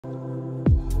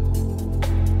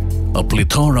A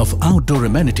plethora of outdoor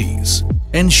amenities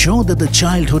ensure that the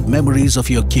childhood memories of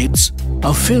your kids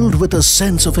are filled with a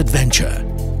sense of adventure,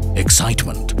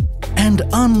 excitement, and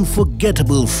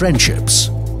unforgettable friendships.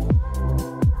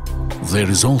 There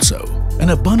is also an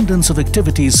abundance of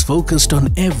activities focused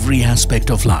on every aspect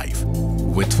of life,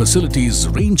 with facilities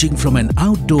ranging from an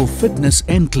outdoor fitness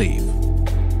enclave,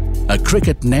 a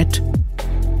cricket net,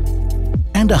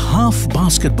 and a half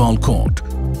basketball court,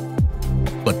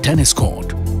 a tennis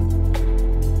court,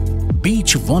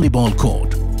 beach volleyball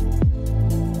court,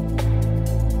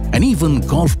 and even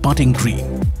golf putting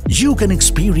green. You can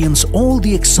experience all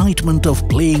the excitement of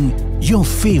playing your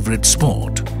favorite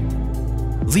sport.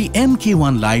 The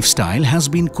MK1 lifestyle has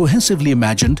been cohesively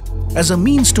imagined as a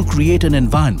means to create an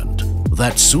environment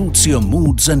that suits your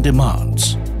moods and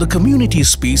demands. The community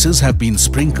spaces have been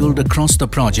sprinkled across the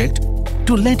project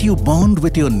to let you bond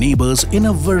with your neighbors in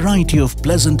a variety of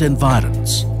pleasant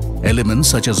environs. Elements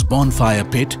such as bonfire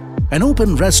pit, an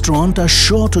open restaurant are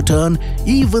sure to turn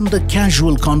even the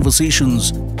casual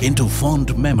conversations into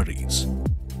fond memories.